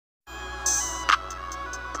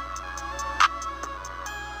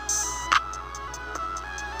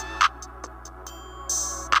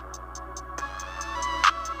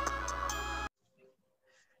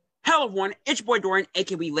Hello everyone, it's your boy Dorian,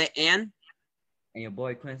 aka Lit, and your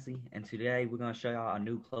boy Quincy, and today we're going to show y'all our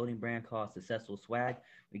new clothing brand called Successful Swag.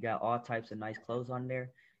 We got all types of nice clothes on there,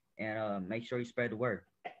 and make sure you spread the word.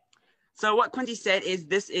 so what Quincy said is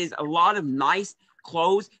this is a lot of nice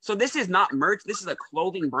clothes. So this is not merch, this is a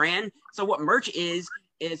clothing brand. So what merch is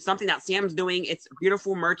something that Sam's doing. It's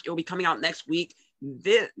beautiful merch. It will be coming out next week.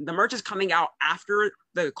 The merch is coming out after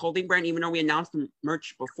the clothing brand, even though we announced the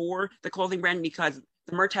merch before the clothing brand, because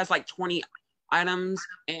the merch has like 20 items,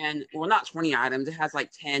 and well, not 20 items, it has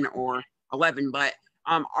like 10 or 11, but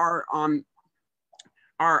our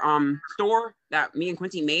store that me and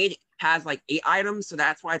Quincy made has like 8 items, so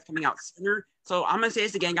that's why it's coming out sooner. So I'm gonna say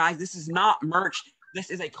this again, guys, this is not merch, this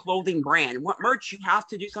is a clothing brand. What merch, you have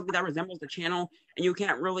to do something that resembles the channel, and you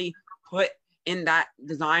can't really put in that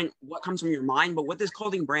design what comes from your mind. But with this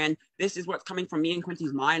clothing brand, this is what's coming from me and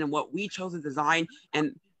Quincy's mind and what we chose to design,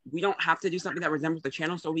 and we don't have to do something that resembles the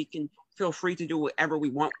channel, so we can feel free to do whatever we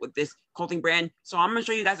want with this clothing brand. So I'm going to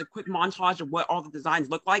show you guys a quick montage of what all the designs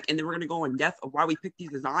look like, and then we're going to go in depth of why we picked these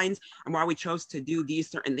designs and why we chose to do these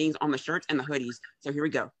certain things on the shirts and the hoodies. So here we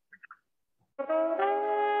go.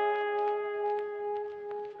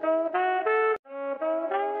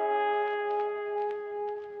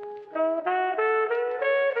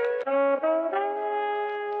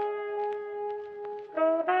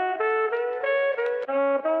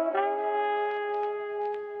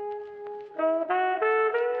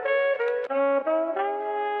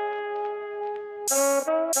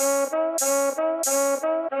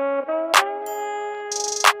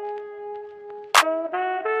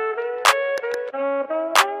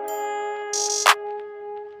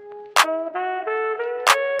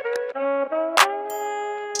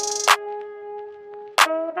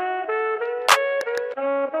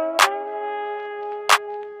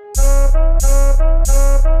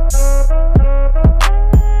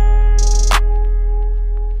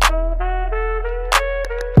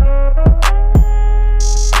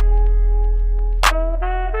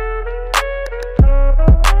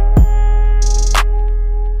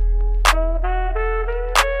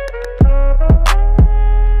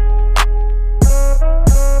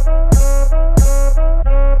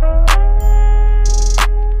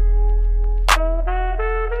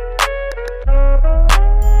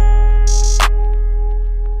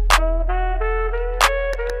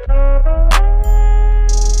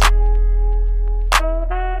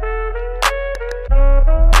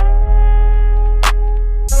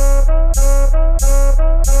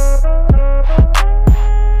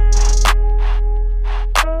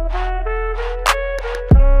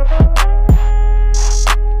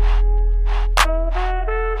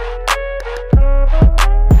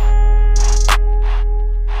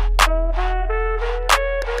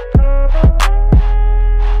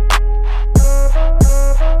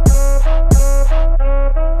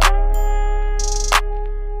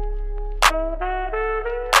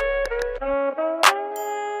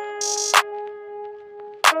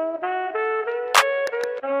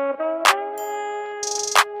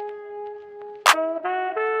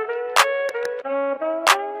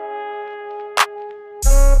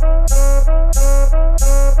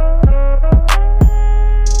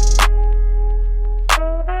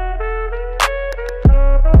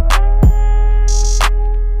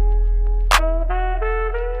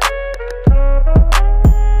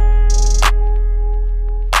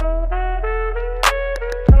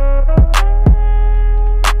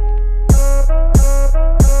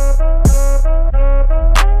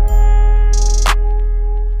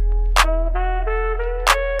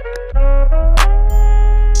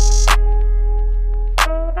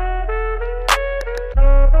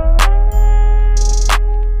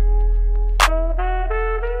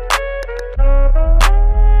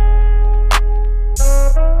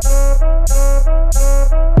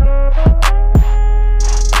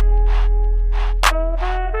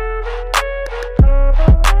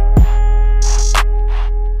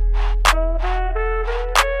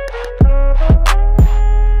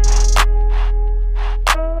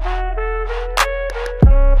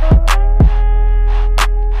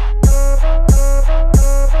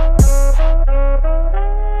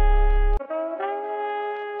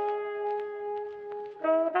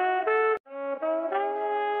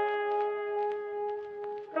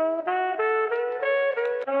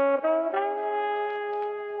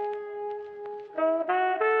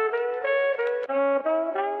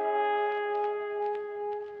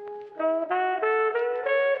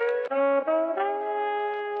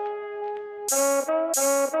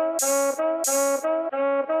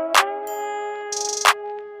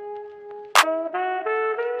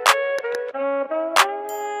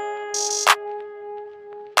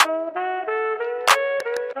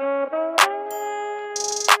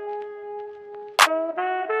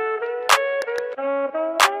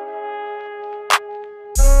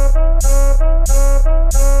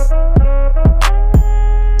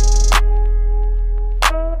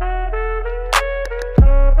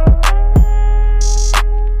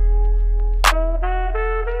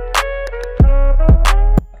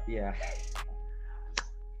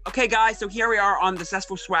 Okay, guys, so here we are on the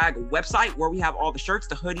Successful Swag website where we have all the shirts,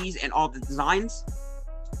 the hoodies, and all the designs.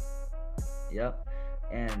 Yep.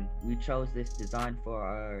 And we chose this design for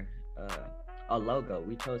our logo.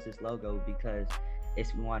 We chose this logo because we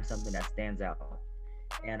want something that stands out.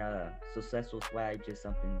 And Successful Swag, just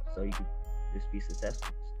something so you could just be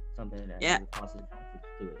successful. Something that has a positive message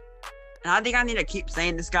to it. And I think I need to keep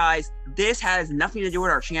saying this, guys. This has nothing to do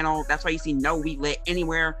with our channel. That's why you see no We Lit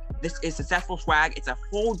anywhere. This is Successful Swag. It's a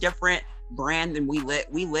whole different brand than We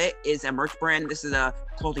Lit. We Lit is a merch brand. This is a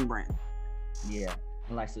clothing brand. Yeah.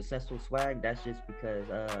 And like Successful Swag, that's just because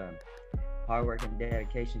hard work and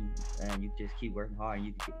dedication, and you just keep working hard and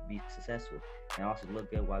you can be successful and also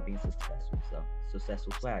look good while being successful. So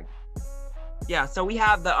Successful Swag. Yeah, so we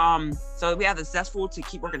have the successful to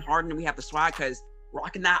keep working hard, and then we have the swag because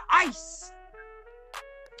rocking that ice.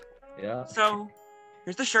 Yeah. So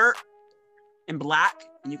here's the shirt in black,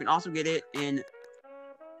 and you can also get it in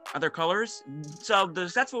other colors. So the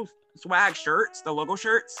Successful Swag shirts, the logo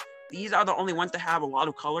shirts, these are the only ones that have a lot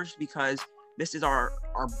of colors because this is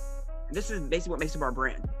this is basically what makes up our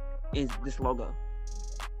brand, is this logo.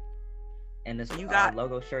 And this so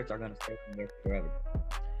logo shirts are gonna stay from there forever.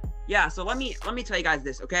 Yeah, so let me tell you guys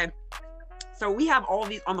this, okay? So we have all of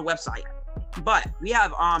these on the website, but we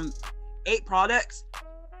have 8 products.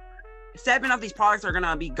 7 of these products are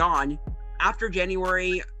gonna be gone after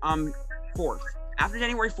January 4th. After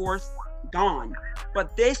January 4th, gone.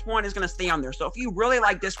 But this one is gonna stay on there. So if you really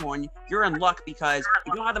like this one, you're in luck because if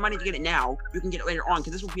you don't have the money to get it now, you can get it later on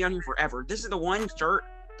because this will be on here forever. This is the one shirt,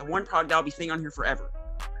 the one product that'll be staying on here forever.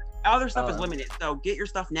 Other stuff is limited, so get your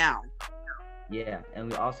stuff now. Yeah, and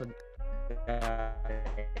we also be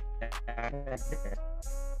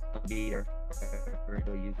there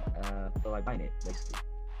until you feel like buying it, basically.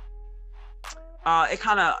 It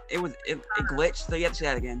glitched, so you have to say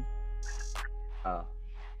that again.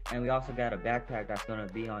 And we also got a backpack that's gonna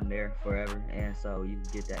be on there forever, and so you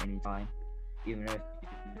can get that anytime, even if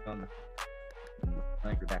you don't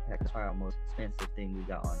like your backpack. That's probably our most expensive thing we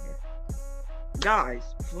got on here.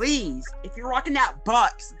 Guys, please, if you're rocking that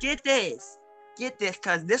Bucks, get this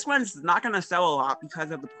because this one's not going to sell a lot because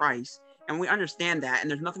of the price, and we understand that, and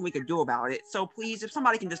there's nothing we could do about it. So please, if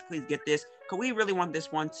somebody can just please get this, because we really want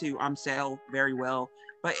this one to sell very well,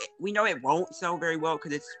 but we know it won't sell very well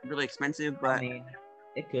because it's really expensive. But I mean,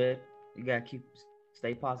 it could. You gotta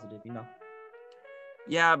stay positive, you know.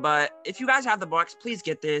 Yeah, but if you guys have the Bucks, please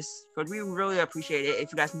get this because we really appreciate it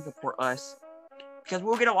if you guys can support us, because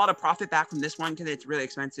we'll get a lot of profit back from this one because it's really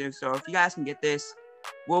expensive. So if you guys can get this,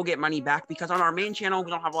 we'll get money back because on our main channel, we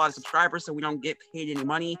don't have a lot of subscribers, so we don't get paid any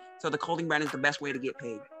money. So the clothing brand is the best way to get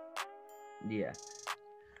paid. Yeah.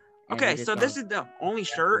 Okay, so this is the only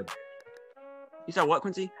shirt. You said what,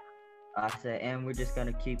 Quincy? I said, and we're just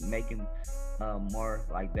gonna keep making more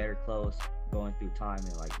like better clothes going through time,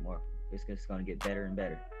 and like more, it's just gonna get better and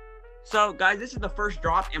better. So guys, this is the first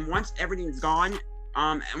drop, and once everything's gone,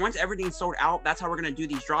 and once everything's sold out, that's how we're gonna do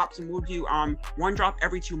these drops, and we'll do one drop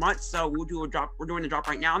every 2 months. So we'll do a drop. We're doing a drop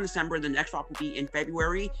right now in December. The next drop will be in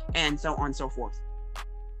February, and so on and so forth.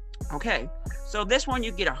 Okay, so this one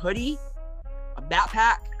you get a hoodie, a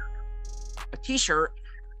backpack, a t-shirt,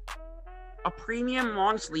 a premium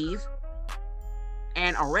long sleeve,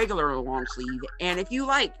 and a regular long sleeve. And if you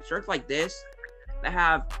like shirts like this that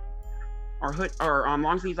have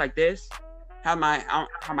long sleeves like this, how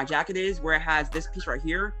my jacket is, where it has this piece right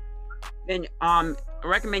here, then I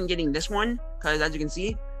recommend getting this one because as you can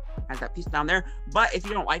see, it has that piece down there. But if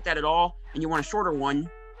you don't like that at all and you want a shorter one,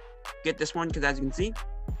 get this one because as you can see,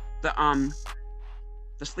 the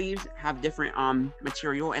sleeves have different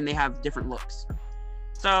material and they have different looks.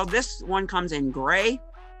 So this one comes in gray,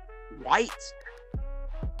 white,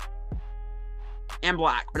 and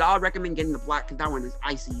black, but I would recommend getting the black because that one is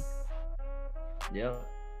icy. Yeah.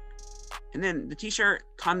 And then the t-shirt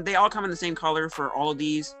they all come in the same color for all of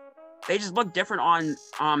these. They just look different on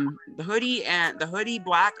the hoodie, and the hoodie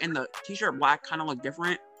black and the t-shirt black kind of look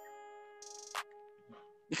different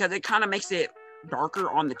because it kind of makes it darker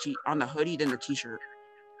on the hoodie than the t-shirt.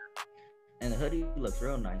 And the hoodie looks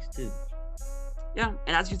real nice too. Yeah,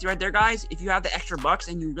 and as you can see right there, guys, if you have the extra bucks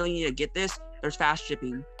and you really need to get this, there's fast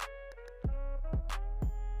shipping.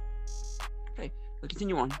 Okay, let's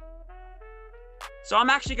continue on. So I'm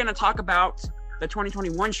actually going to talk about the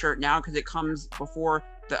 2021 shirt now because it comes before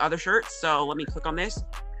the other shirts. So let me click on this.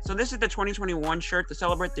 So this is the 2021 shirt to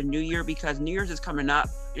celebrate the new year because New Year's is coming up.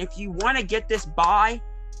 And if you want to get this by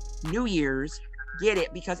New Year's, get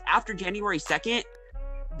it because after January 2nd,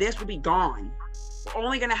 this will be gone. We're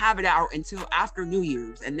only going to have it out until after New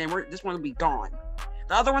Year's, and then this one will be gone.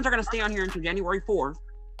 The other ones are going to stay on here until January 4th,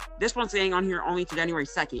 This one's staying on here only to January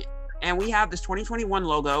 2nd. And we have this 2021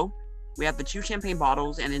 logo. We have the 2 champagne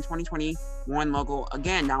bottles, and then 2021 logo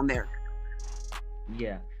again down there.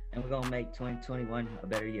 Yeah, and we're gonna make 2021 a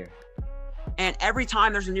better year. And every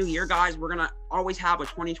time there's a new year, guys, we're gonna always have a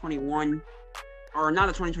 2021, or not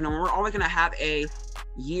a 2021. We're always gonna have a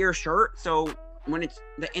year shirt. So when it's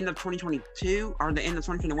the end of 2022 or the end of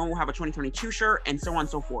 2021, we'll have a 2022 shirt, and so on and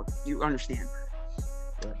so forth. You understand?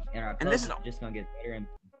 And our And this is just gonna get better. And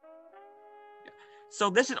so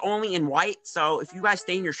this is only in white. So if you guys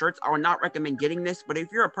stain your shirts, I would not recommend getting this. But if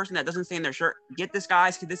you're a person that doesn't stain their shirt, get this,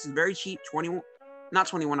 guys, because this is very cheap.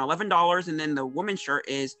 $11, and then the women's shirt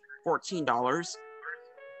is $14.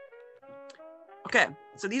 Okay,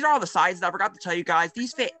 so these are all the sizes. I forgot to tell you guys.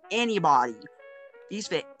 These fit anybody. These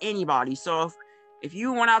fit anybody. So if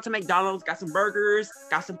you went out to McDonald's, got some burgers,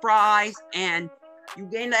 got some fries, and you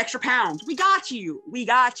gained the extra pounds, we got you. We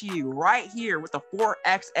got you right here with the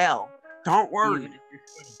 4XL. Don't worry. even if you're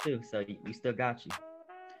skinny too, so we still got you.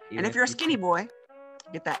 And if you're a skinny boy,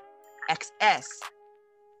 get that XS.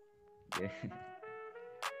 Yeah.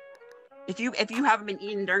 If you haven't been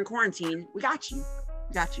eating during quarantine, we got you.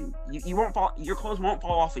 We got you. You won't fall. Your clothes won't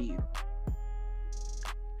fall off of you.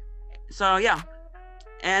 So yeah,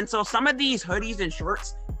 and so some of these hoodies and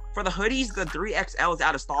shirts, for the hoodies, the 3XL is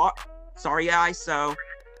out of stock. Sorry guys. So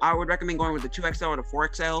I would recommend going with the 2XL or the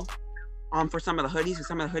 4XL. For some of the hoodies, and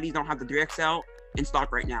some of the hoodies don't have the 3XL in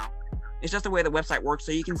stock right now. It's just the way the website works,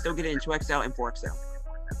 so you can still get it in 2XL and 4XL.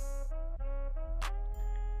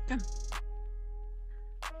 Okay.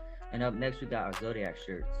 And up next, we got our Zodiac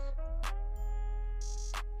shirts.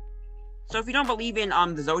 So if you don't believe in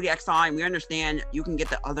the Zodiac sign, we understand. You can get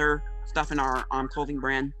the other stuff in our clothing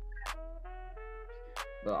brand.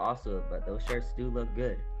 But those shirts do look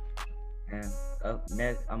good. And up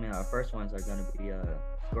next, our first ones are gonna be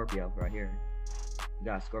Scorpio right here. We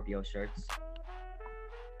got Scorpio shirts.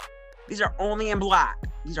 These are only in black.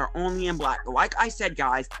 These are only in black. Like I said,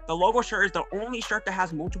 guys, the logo shirt is the only shirt that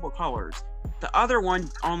has multiple colors. The other one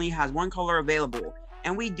only has one color available.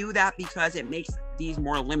 And we do that because it makes these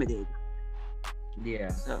more limited. Yeah.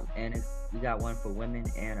 So, and we got one for women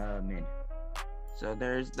and men. So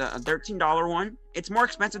there's the $13 one. It's more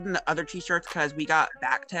expensive than the other t-shirts because we got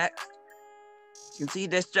back text. You can see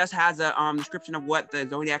this just has a description of what the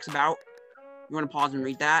Zodiac's about. You want to pause and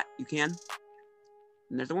read that? You can.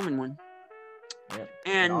 And there's the woman one. Yep.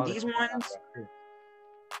 And these ones,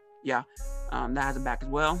 yeah, that has a back as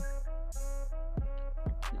well.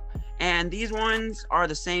 And these ones are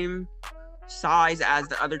the same size as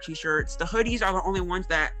the other t-shirts. The hoodies are the only ones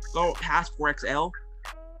that go past 4XL.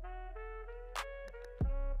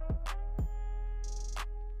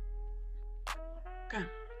 Okay.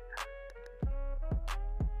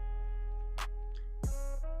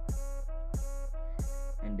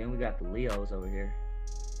 And then we got the Leos over here.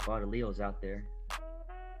 All the Leos out there.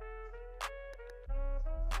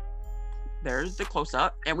 There's the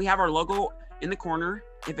close-up, and we have our logo in the corner.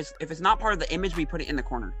 If it's not part of the image, we put it in the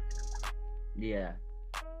corner. Yeah.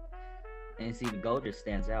 And see, the gold just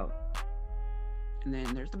stands out. And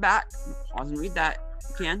then there's the back. Pause and read that.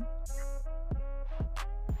 You can.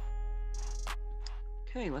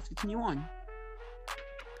 Okay, let's continue on.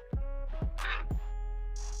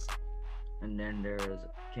 And then there's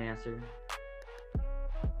Cancer.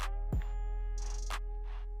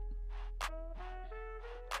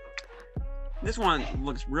 This one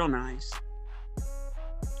looks real nice.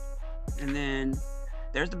 And then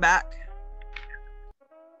there's the back.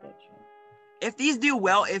 If these do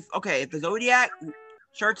well, if the Zodiac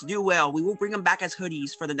shirts do well, we will bring them back as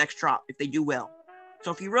hoodies for the next drop if they do well.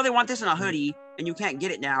 So if you really want this in a hoodie and you can't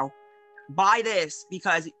get it now, buy this,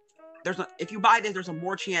 because if you buy this, there's a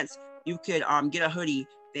more chance you could get a hoodie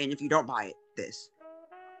than if you don't buy this.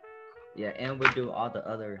 Yeah, and we'll do all the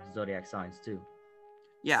other Zodiac signs too.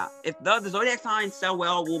 Yeah, if the Zodiac signs sell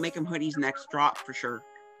well, we'll make them hoodies next drop for sure.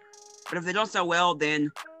 But if they don't sell well,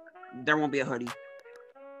 then there won't be a hoodie.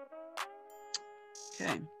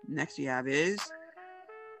 Okay, next we have is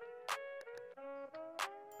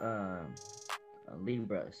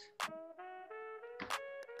Libras.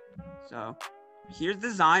 So here's the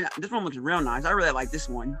design. This one looks real nice. I really like this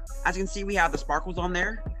one. As you can see, we have the sparkles on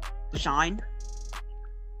there, the shine.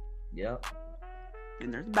 Yep.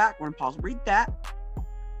 And there's the back. We're gonna pause and read that.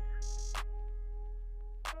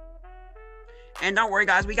 And don't worry,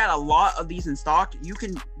 guys, we got a lot of these in stock. You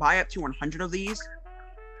can buy up to 100 of these.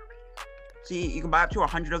 See, you can buy up to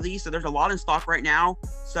 100 of these. So there's a lot in stock right now.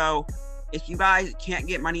 So if you guys can't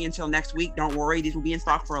get money until next week, don't worry. These will be in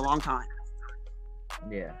stock for a long time.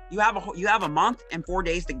 Yeah. You have a month and 4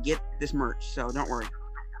 days to get this merch. So don't worry.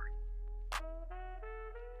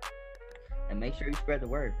 And make sure you spread the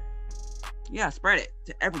word. Yeah, spread it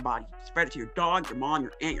to everybody. Spread it to your dog, your mom,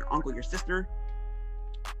 your aunt, your uncle, your sister.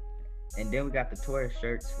 And then we got the tourist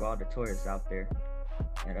shirts for all the tourists out there.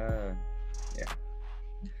 And yeah.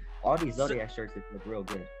 All these Zodiac shirts look real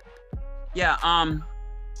good. Yeah,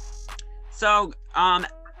 so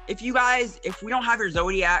if we don't have your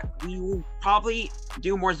Zodiac, we will probably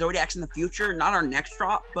do more Zodiacs in the future. Not our next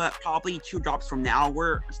drop, but probably 2 drops from now.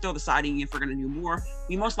 We're still deciding if we're gonna do more.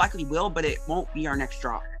 We most likely will, but it won't be our next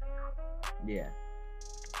drop. Yeah.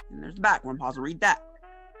 And there's the back one. Pause and read that.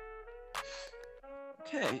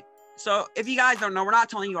 Okay. So if you guys don't know, we're not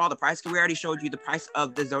telling you all the price because we already showed you the price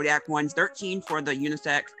of the Zodiac ones. 13 for the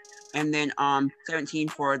unisex, and then 17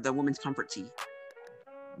 for the women's comfort tee.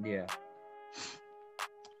 Yeah.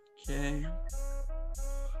 Okay.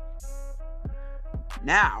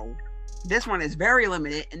 Now, this one is very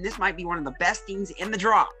limited, and this might be one of the best things in the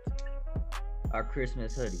drop. Our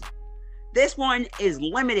Christmas hoodie. This one is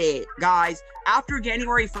limited, guys. After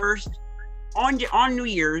January 1st, on New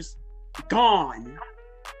Year's, gone.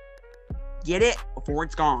 Get it before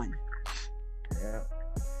it's gone. Yeah.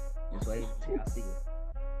 Just wait until I see it.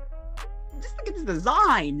 Just look at this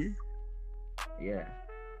design. Yeah.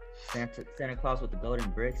 Santa Claus with the golden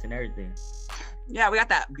bricks and everything. Yeah, we got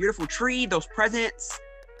that beautiful tree, those presents.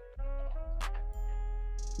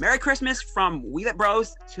 Merry Christmas from We Lit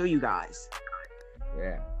Bros to you guys.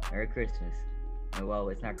 Yeah. Merry Christmas. And well,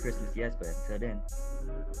 it's not Christmas yet, but until then.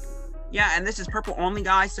 Yeah, and this is purple only,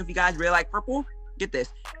 guys. So if you guys really like purple, get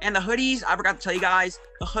this. And the hoodies, I forgot to tell you guys,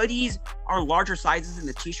 the hoodies are larger sizes than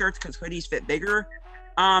the t-shirts because hoodies fit bigger.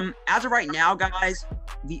 As of right now, guys,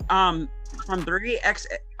 the from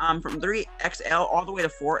 3XL all the way to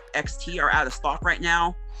 4XT are out of stock right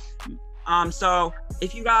now. So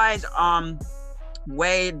if you guys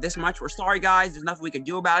weigh this much, we're sorry, guys. There's nothing we can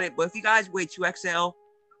do about it. But if you guys weigh 2XL,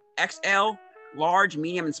 XL, large,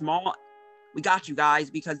 medium, and small, we got you guys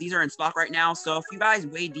because these are in stock right now. So if you guys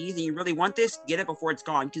weigh these and you really want this, get it before it's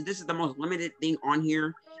gone because this is the most limited thing on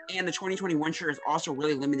here. And the 2021 shirt is also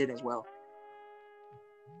really limited as well.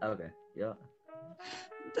 Okay. Yeah.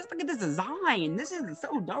 Just look at this design. This is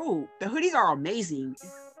so dope. The hoodies are amazing.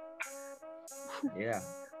 Yeah.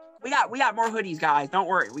 We got more hoodies, guys. Don't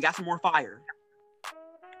worry. We got some more fire.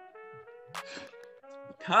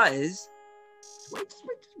 Because wait.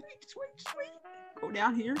 Go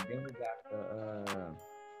down here. Then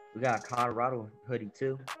we got a Colorado hoodie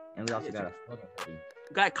too, and we also got a Florida hoodie.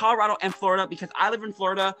 We got Colorado and Florida because I live in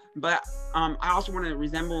Florida, but I also want to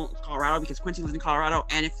resemble Colorado because Quincy lives in Colorado.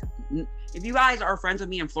 And if you guys are friends with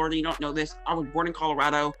me in Florida, you don't know this. I was born in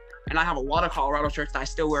Colorado, and I have a lot of Colorado shirts that I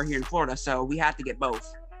still wear here in Florida. So we had to get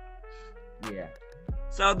both. Yeah.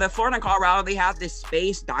 So the Florida and Colorado, they have this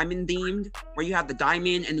space diamond themed where you have the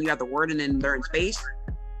diamond and then you have the word and then they're in space.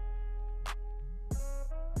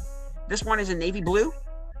 This one is in navy blue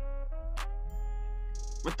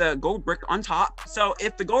with the gold brick on top. So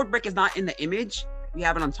if the gold brick is not in the image, we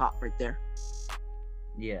have it on top right there.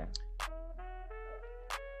 Yeah.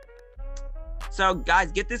 So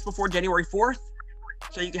guys, get this before January 4th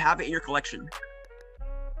so you can have it in your collection.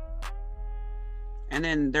 And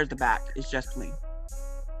then there's the back. It's just plain.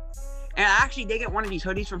 And I actually did get one of these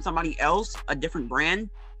hoodies from somebody else, a different brand.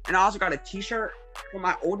 And I also got a t-shirt for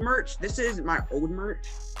my old merch. This is my old merch.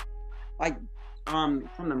 Like, from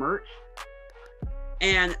the merch.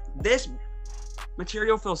 And this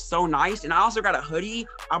material feels so nice. And I also got a hoodie.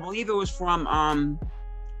 I believe it was from,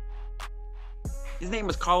 his name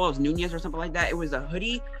was Carlos Nunez or something like that. It was a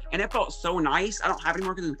hoodie. And it felt so nice. I don't have it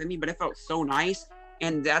anymore because it didn't fit me, but it felt so nice.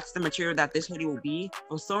 And that's the material that this hoodie will be. It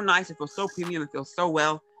feels so nice. It feels so premium. It feels so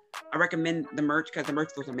well. I recommend the merch because the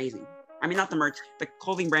merch feels amazing. I mean, not the merch. The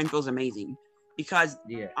clothing brand feels amazing because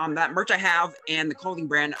that merch I have and the clothing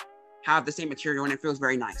brand have the same material and it feels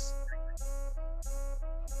very nice.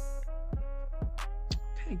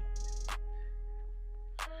 Okay.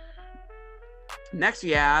 Next we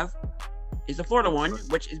have is the Florida one,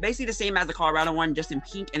 which is basically the same as the Colorado one, just in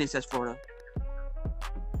pink, and it says Florida.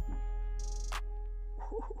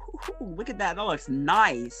 Ooh, look at that. That looks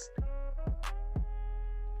nice.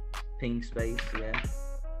 Pink space, yeah.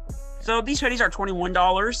 So these hoodies are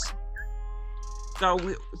 $21. So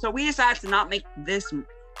we decided to not make this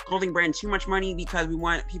clothing brand too much money because we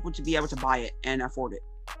want people to be able to buy it and afford it.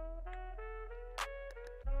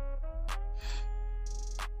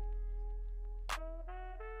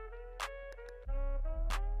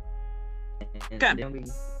 And okay.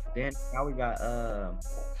 Then now we got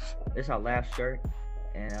this is our last shirt,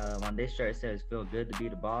 and on this shirt it says "Feel good to be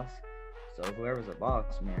the boss." So whoever's a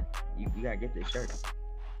boss, man, you gotta get this shirt.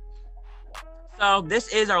 So this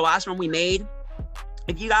is our last one we made.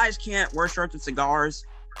 If you guys can't wear shirts with cigars,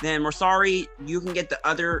 then we're sorry. You can get the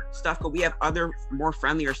other stuff, but we have other more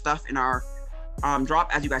friendlier stuff in our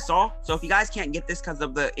drop, as you guys saw. So if you guys can't get this because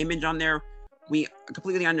of the image on there, we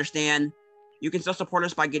completely understand. You can still support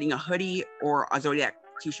us by getting a hoodie or a Zodiac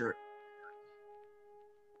t-shirt.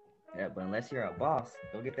 Yeah, but unless you're a boss,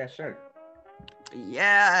 go get that shirt.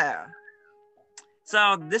 Yeah.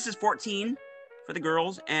 So this is 14 for the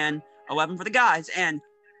girls and 11 for the guys. And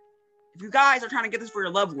if you guys are trying to get this for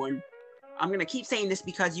your loved one, I'm going to keep saying this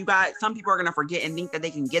because you guys, some people are going to forget and think that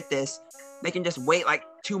they can get this. They can just wait like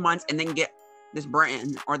 2 months and then get this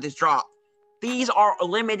brand or this drop. These are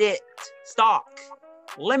limited stock.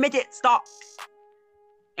 Limited stock.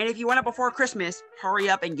 And if you want it before Christmas, hurry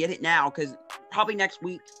up and get it now, because probably next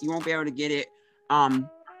week you won't be able to get it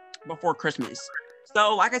before Christmas.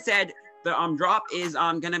 So like I said, the drop is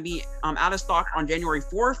gonna be out of stock on January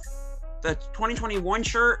 4th. The 2021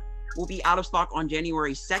 shirt will be out of stock on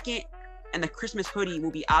January 2nd, and the Christmas hoodie will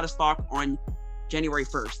be out of stock on January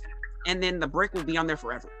 1st. And then the brick will be on there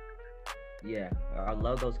forever. Yeah, our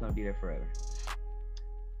logo's gonna be there forever.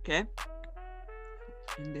 Okay.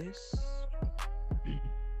 And this.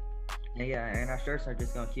 And yeah, and our shirts are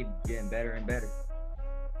just gonna keep getting better and better.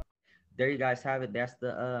 There you guys have it. That's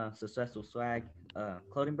the Successful Swag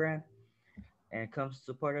clothing brand, and come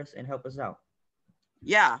support us and help us out.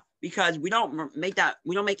 Yeah, because we don't make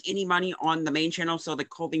any money on the main channel, so the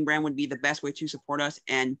clothing brand would be the best way to support us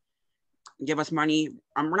and give us money.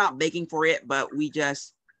 We're not begging for it, but we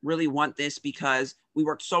just really want this because we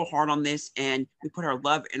worked so hard on this and we put our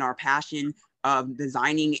love and our passion of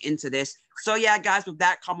designing into this. So yeah, guys, with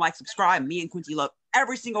that, comment, like, subscribe. Me and Quincy love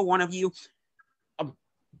every single one of you.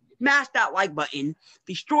 Smash that like button.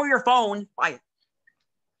 Destroy your phone by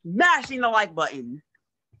smashing the like button.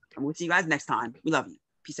 And we'll see you guys next time. We love you.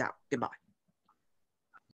 Peace out. Goodbye.